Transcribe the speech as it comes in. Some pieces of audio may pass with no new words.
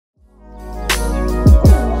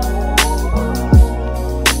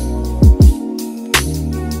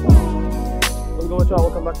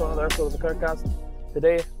to another episode of the Karak.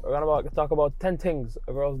 Today we're gonna talk about 10 things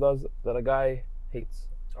a girl does that a guy hates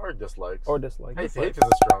Or dislikes. or dislikes. Hate is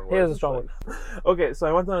a strong word. Hate is a strong word. Okay, so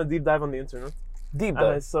I went on a deep dive on the internet, Deep and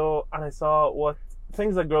I dive. saw what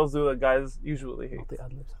things that girls do that guys usually hate,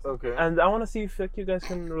 Okay. and I want to see if like, you guys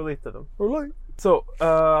can relate to them. Relate. So,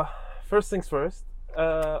 first things first.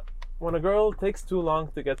 When a girl takes too long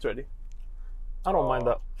to get ready, I don't mind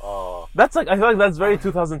that. that's like I feel like that's very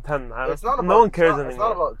 2010. It's not about, no one cares it's anymore.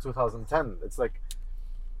 not about 2010. It's like,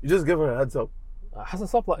 you just give her a heads up. Hassan,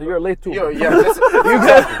 stop. You're late too. Yo, yeah, listen,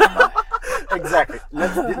 exactly.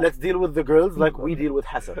 Let's deal with the girls like we deal with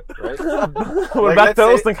Hassan, right? We're Like, back let's to say-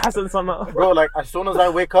 roasting Hassan somehow. Bro, like as soon as I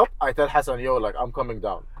wake up, I tell Hassan, yo, like I'm coming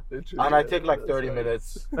down, and I take like 30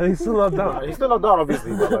 minutes. And he's still not down. He's still not down,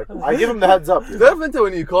 obviously, but like I give him the heads up. تعرف انت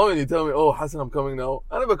when you call me and you tell me oh Hassan I'm coming now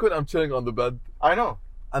انا بكون I'm chilling on the bed I know.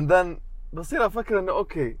 and then بصير افكر انه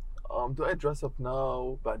okay do I dress up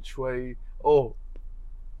now بعد شوي oh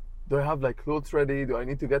do I have like clothes ready, do I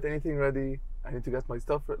need to get anything ready, I need to get my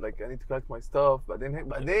stuff like I need to collect my stuff بعدين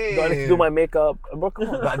Do I need to do my makeup? Bro, come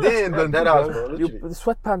on. بعدين then Dead ass, bro. You, Literally. the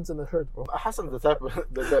sweatpants and the shirt, bro. Hassan's the type of,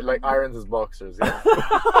 that like irons his boxers. Yeah.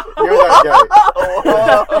 You're that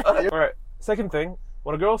guy. All right. Second thing,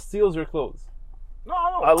 when a girl steals your clothes, No,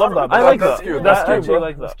 I love that. I like That's that. cute. That's I cute. actually I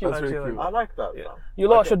like that. That's cute. That's I very actually cute. I like that. Yeah. man. You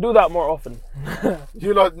lot should do that more often.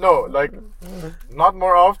 You lot, no, like not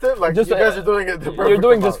more often. Like Just, you guys are doing it. The You're perfect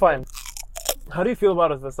doing amount. just fine. How do you feel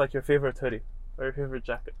about it if it's like your favorite hoodie or your favorite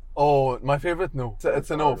jacket? oh my favorite no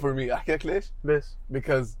it's a no for me أحكيك ليش This.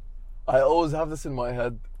 because I always have this in my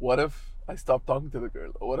head, what if I stop talking to the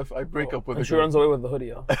girl, or what if I break up with And the she girl. runs away with the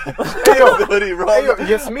hoodie, huh? Hey, the hoodie, bro. Hey, yo,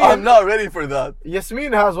 Yasmin. I'm not ready for that.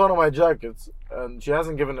 Yasmin has one of my jackets, and she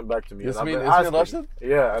hasn't given it back to me. And I've Yasmin- been Yasmin asking- Rashid?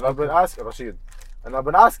 Yeah, and I've been asking Rashid, and I've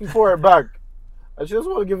been asking for her back, and she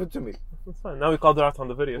doesn't want to give it to me. That's fine. Now we called her out on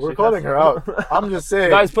the video. We're She calling has- her out. I'm just saying.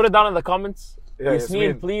 Guys, put it down in the comments. Yeah, Yasmin,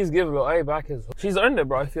 Yasmin. please give Loay back his. She's earned it,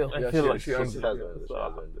 bro. I feel. Yeah, feel she, like she She earned has it. earned it. She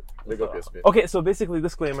has earned it. Big up Yasmin. Okay, so basically,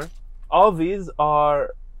 disclaimer: all of these are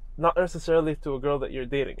not necessarily to a girl that you're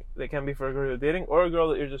dating. They can be for a girl you're dating or a girl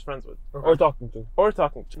that you're just friends with Or talking to. or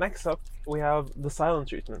talking to. Next up, we have the silent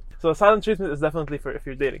treatment. So the silent treatment is definitely for if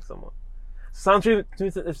you're dating someone. Silent treatment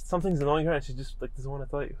is if something's annoying her and she just like doesn't want to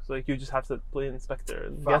tell you. So like you just have to play inspector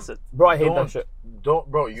and guess it. Bro, I hate Don't- that shit.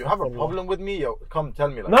 Bro, you have a problem with me? Yo, come tell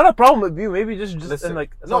me. Like, Not a problem with you. Maybe just Listen. and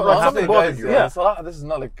like No, something no, happened. something bothers guys, you. Yeah. صراحة, this is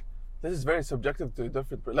not like, this is very subjective to a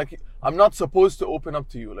different like I'm not supposed to open up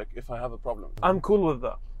to you like if I have a problem. I'm cool with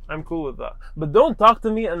that. I'm cool with that. But don't talk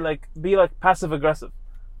to me and like be like passive aggressive.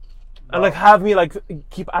 And like have me like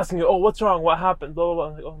keep asking you, oh, what's wrong? What happened? Blah blah blah.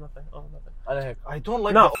 I'm like, oh, nothing. Oh, nothing. أنا هيك. I don't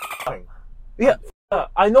like No. the thing. Yeah,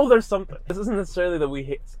 I know there's something. This isn't necessarily that we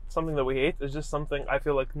hate something that we hate. It's just something I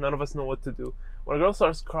feel like none of us know what to do. When a girl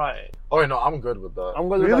starts crying, Oh, no, I'm good with that. I'm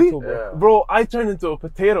gonna do Really? that too, bro. Yeah. bro, I turn into a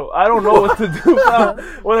potato. I don't know what to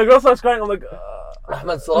do. When a girl starts crying, I'm like,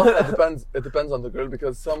 Ahmed, صراحة, it depends on the girl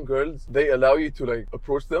because some girls they allow you to like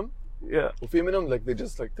approach them yeah, وفي منهم like they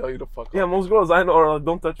just like tell you to fuck yeah. off. Most girls I know are like,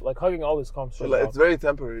 don't touch. Like hugging always calms So, shit like, down. it's very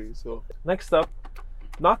temporary so Next up,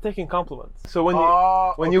 not taking compliments. So when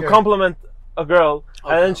you Okay. compliment a girl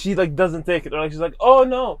and then Okay. she like doesn't take it, or like she's like, oh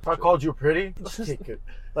no. If I called you pretty, just take it.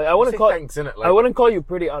 Like I wouldn't Say call. thanks in it. Like, I wouldn't call you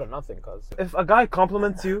pretty out of nothing, cause If a guy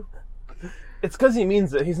compliments you, it's because he means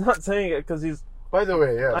it. He's not saying it because he's. By the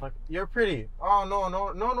way, yeah, like, you're pretty. Oh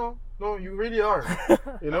no, you really are.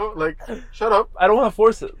 You know, like shut up. I don't want to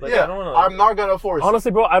force it. Like, Yeah, I don't want to. I'm not gonna force.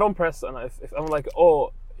 honestly, bro, I don't press. And if I'm like,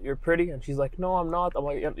 oh, you're pretty, and she's like, no, I'm not. I'm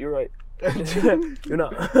like, yeah, you're right. You're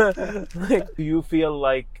not. Like, Do you feel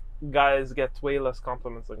like guys get way less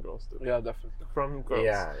compliments than girls do yeah definitely. from girls?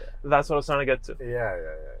 Yeah, That's what I was trying to get to. yeah.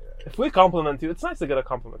 If we compliment you, it's nice to get a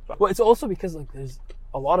compliment back. well, it's also because like there's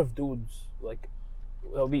a lot of dudes like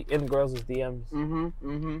they'll be in girls' DMs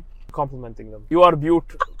complimenting them. You are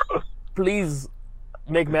beaut. Please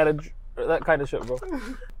make marriage. That kind of shit, bro.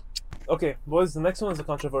 Okay, boys, the next one is a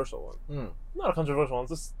controversial one. Mm. Not a controversial one,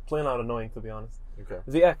 it's just plain out annoying, to be honest. Okay.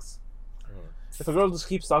 The ex. If a girl just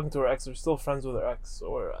keeps talking to her ex, they're still friends with her ex,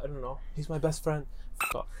 or I don't know, he's my best friend.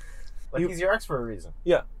 F off. Like You- he's your ex for a reason.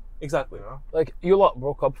 Exactly. You know? Like you lot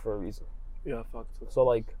broke up for a reason. Yeah, fuck. So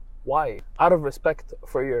like, why? Out of respect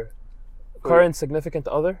for your current significant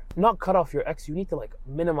other, not cut off your ex. You need to like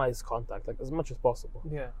minimize contact like as much as possible.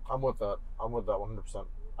 Yeah. I'm with that. 100%.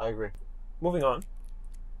 I agree. Moving on.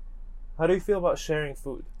 How do you feel about sharing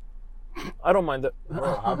food? I don't mind it. Bro,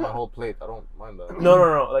 I have my whole plate. I don't mind that.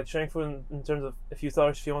 No. Like sharing food in terms of if you tell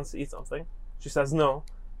her she wants to eat something, she says no,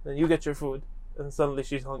 then you get your food, and and suddenly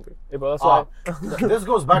she's hungry. Yeah, bro, that's why. This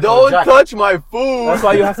goes back to the Don't jacket. touch my food. That's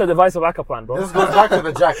why you have to devise a backup plan, bro. This goes back to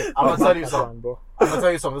the jacket. I'm gonna tell you Backup plan, something. bro. I'm gonna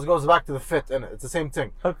tell you something. This goes back to the fit, innit? It's the same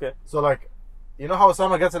thing. Okay. So like, you know how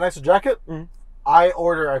Osama gets an extra jacket? Mm. I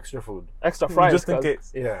order extra food. Extra fries, Just in cuz.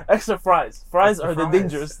 case. Yeah. Extra fries. Fries Extra are the fries.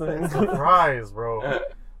 dangerous thing. Extra fries, bro.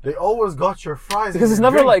 They always got your fries. Because in it's your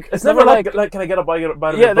never drink. like It's never like can I get a bite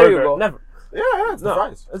of Yeah, your there you burger? go. Never. Yeah, it's the No.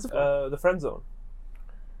 fries. It's the friend zone.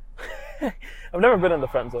 I've never been in the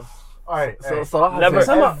friend zone. Alright. So hey. Salah Never- has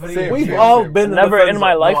Same, We've same, all same. been Never in, the in my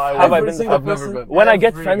friend life zone. have I Every been- single I've never person. been. When I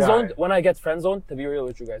get Every friend guy. zoned, to be real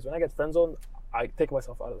with you guys, when I get friend zoned, I take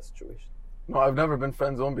myself out of the situation. No, I've never been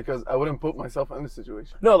friend zoned because I wouldn't put myself in this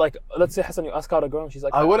situation. No, like let's say Hassan, you ask out a girl and she's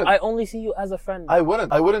like, I wouldn't. I only see you as a friend. I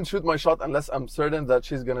wouldn't shoot my shot unless I'm certain that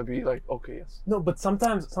she's gonna be like, okay, yes. No, but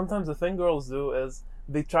sometimes the thing girls do is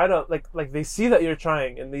they try to like they see that you're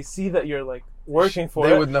trying and they see that you're like working for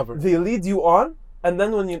They it. would never. They lead you on, and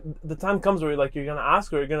then when the time comes where you're gonna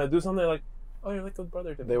ask or you're gonna do something, like, oh, you're like a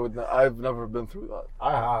brother to me. They would. I've never been through that.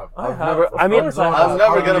 I have. I I've have. never- I mean, Of course I I'm have. I'm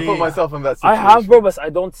never gonna hardly- put myself in that I situation. have, bro, but I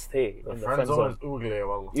don't stay The in the friend friend zone zone. is ugly,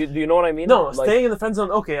 well. Do you know what I mean? No, like, staying in the friend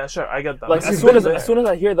zone. Okay, yeah, sure, I get that. like But as you've soon been as there.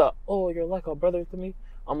 I hear that, oh, you're like a brother to me,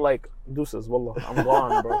 I'm like, deuces, wallah, I'm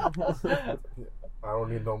gone, bro. I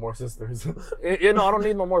don't need no more sisters. You know, I don't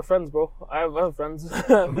need no more friends, bro. I have friends.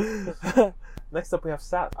 Next up, we have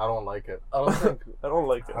Sat. I don't like it. I don't think. I don't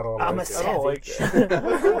like it. I don't I'm a like it. I don't like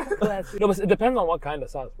savage. No, but it depends on what kind of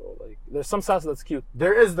sass, bro. Like, there's some sass that's cute.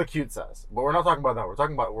 There is the cute sass, but we're not talking about that. We're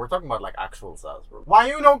talking about like actual sass, bro. Why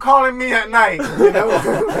you don't calling me at night? You know,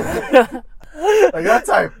 like that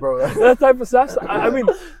type, bro. That type of sass, I mean,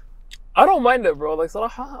 I don't mind it, bro. Like,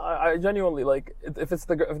 Salaha, I genuinely like if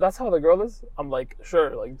that's how the girl is, I'm like,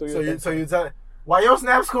 sure, like do your thing. So you tell why your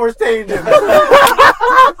snap score's changing?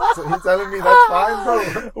 So you telling me that's fine,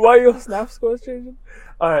 bro? Why your snap scores changing?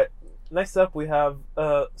 All right. Next up, we have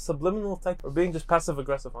subliminal text or being just passive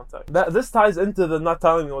aggressive on text. This ties into the not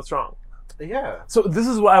telling me what's wrong. Yeah. So this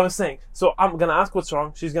is what I was saying. So I'm gonna ask what's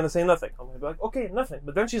wrong. She's gonna say nothing. I'm gonna be like, okay, nothing.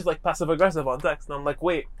 But then she's like passive aggressive on text, and I'm like,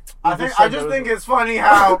 wait. I just think it's funny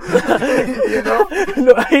how you know.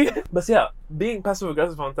 No, But yeah, being passive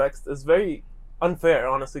aggressive on text is very unfair,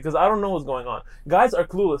 honestly, because I don't know what's going on. Guys are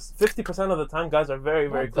clueless. 50% of the time, guys are very,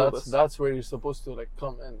 very clueless. That's where you're supposed to like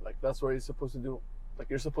come in. Like that's what you're supposed to do. Like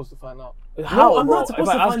you're supposed to find out. how, I'm bro? not supposed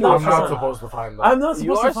If I to ask find you out. what's I'm not wrong- supposed to find that. I'm not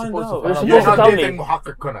You supposed are to find supposed to out. find out. You're You're supposed not to tell me. dating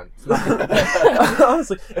Muhakkak Kunant.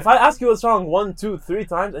 Honestly, if I ask you what's wrong 1, 2, 3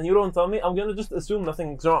 times and you don't tell me, I'm gonna just assume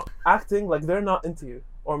nothing's wrong. Acting like they're not into you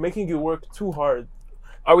or making you work too hard.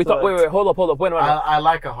 Are we So, talking? Wait, hold up, wait, I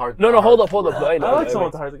like a hard. No, hold up. Wait, I like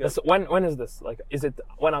someone to hard to get. When is this? Like, is it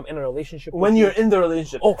when I'm in a relationship? When with you're you? in the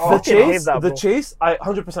relationship, Oh, the fucking hate chase, that, bro. I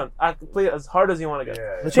 100%. Play it as hard as you want to get.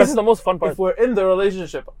 Yeah. The chase is the most fun part. If we're in the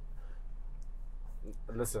relationship,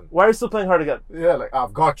 Listen. why are you still playing hard to get? Yeah, like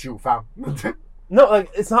I've got you, fam. No, like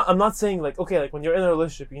it's not. I'm not saying like okay, like when you're in a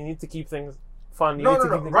relationship, you need to keep things fun. You No, need no, to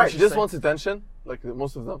no, keep things right. She just interesting. wants attention. Like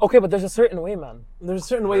most of them. Okay, but there's a certain way, man. There's a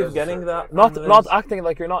certain way There's of a getting certain that. way. Not and not there's- acting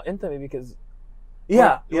like you're not into me because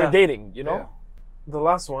Yeah, we're yeah. dating. You know. Yeah. The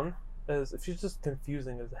last one is if she's just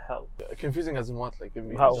confusing as hell. Confusing as in what? Like give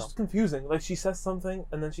me. How? an Just example. confusing. Like she says something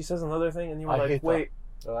and then she says another thing, and you're I like, hate that. wait,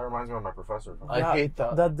 That reminds me of my professor. Fam. I hate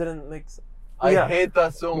that. That didn't make sense. I Yeah. hate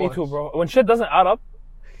that so Me much. too, bro. When shit doesn't add up,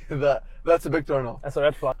 That's a big turn off. that's a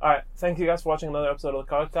red flag. All right, thank you guys for watching another episode of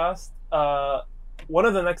the Karak. One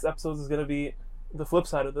of the next episodes is gonna be the flip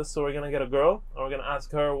side of this. So we're gonna get a girl, and we're gonna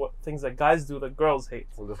ask her what things that guys do that girls hate.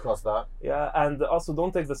 We'll discuss that. Yeah, and also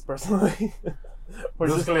don't take this personally. We're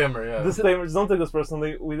just Disclaimer, yeah. disclaimer. Just don't take this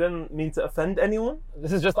personally. We didn't mean to offend anyone.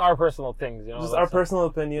 This is just our personal things, you know. Just that's our it. personal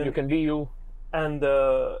opinion. You can be you. And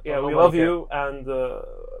yeah, we nobody love care. you. And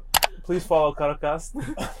please follow Karakast.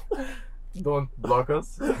 Don't block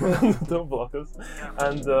us. Don't block us.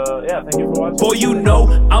 And yeah, thank you for watching. Boy, you know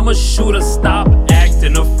I'm a shooter, stop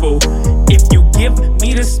acting a fool. If you give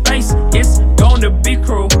me the space